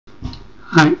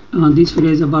Hi, this video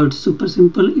is about super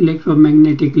simple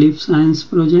electromagnetic lift science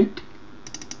project.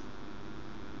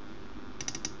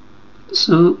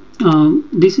 So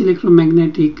these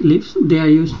electromagnetic lifts, they are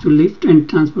used to lift and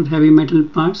transport heavy metal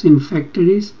parts in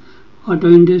factories, auto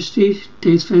industry,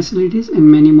 test facilities and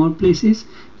many more places.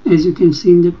 As you can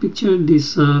see in the picture,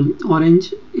 this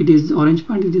orange, it is the orange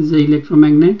part, it is the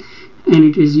electromagnet and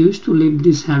it is used to lift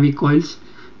these heavy coils.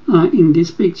 In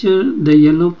this picture, the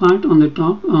yellow part on the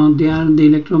top, they are the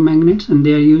electromagnets and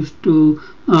they are used to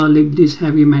lift these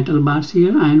heavy metal bars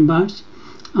here, iron bars.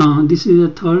 This is a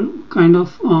third kind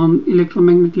of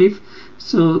electromagnet lift.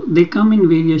 So they come in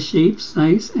various shapes,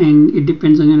 size, and it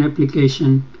depends on your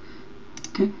application.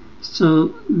 Okay,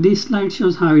 so this slide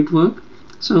shows how it works.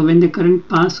 So when the current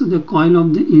passes through the coil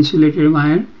of the insulated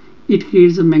wire, it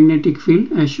creates a magnetic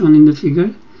field as shown in the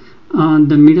figure.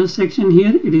 The middle section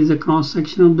here, it is a cross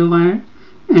section of the wire,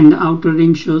 and the outer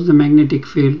ring shows the magnetic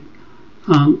field.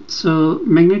 So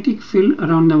magnetic field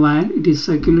around the wire, it is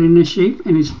circular in a shape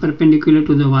and is perpendicular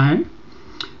to the wire.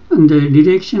 And the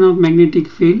direction of magnetic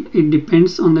field, it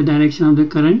depends on the direction of the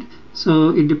current.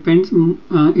 So it depends,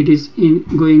 it is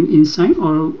going inside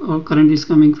or current is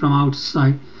coming from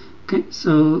outside. Okay,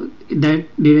 so that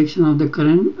direction of the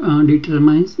current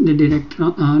determines the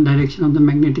direction of the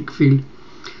magnetic field.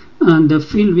 The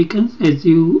field weakens as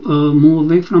you move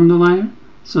away from the wire.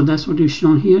 So that's what is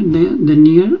shown here. The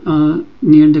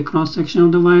near the cross section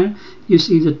of the wire, you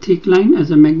see the thick line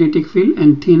as a magnetic field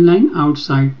and thin line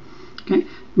outside. Okay.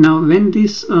 Now when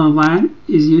this wire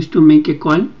is used to make a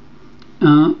coil,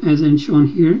 as in shown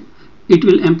here, it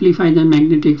will amplify the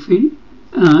magnetic field,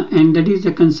 and that is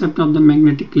the concept of the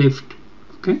magnetic lift.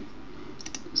 Okay.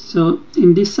 So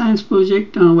in this science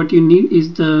project, what you need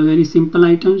is the very simple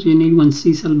items. You need one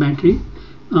C-cell battery,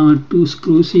 2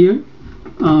 screws here,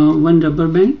 1 rubber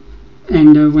band,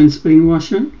 and 1 spring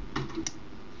washer.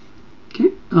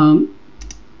 Okay,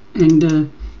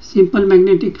 and simple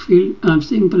magnetic field,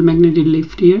 simple magnetic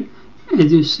lift here.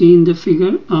 As you see in the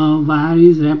figure, wire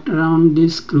is wrapped around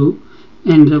this screw,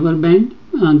 and rubber band.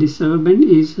 This rubber band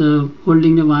is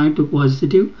holding the wire to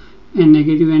positive and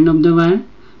negative end of the wire.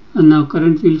 And now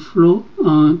current will flow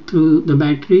through the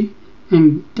battery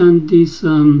and turn this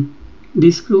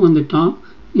screw on the top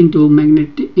into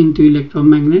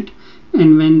electromagnet.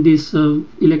 And when this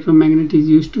electromagnet is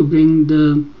used to bring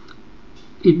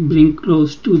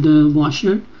close to the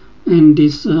washer, and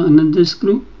this another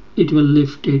screw, it will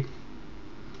lift it.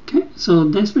 Okay, so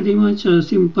that's pretty much a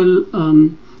simple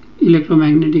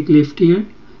electromagnetic lift here.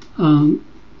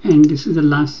 And this is the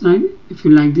last slide. If you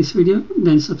like this video,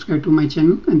 then subscribe to my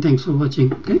channel, and thanks for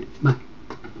watching. Okay, bye.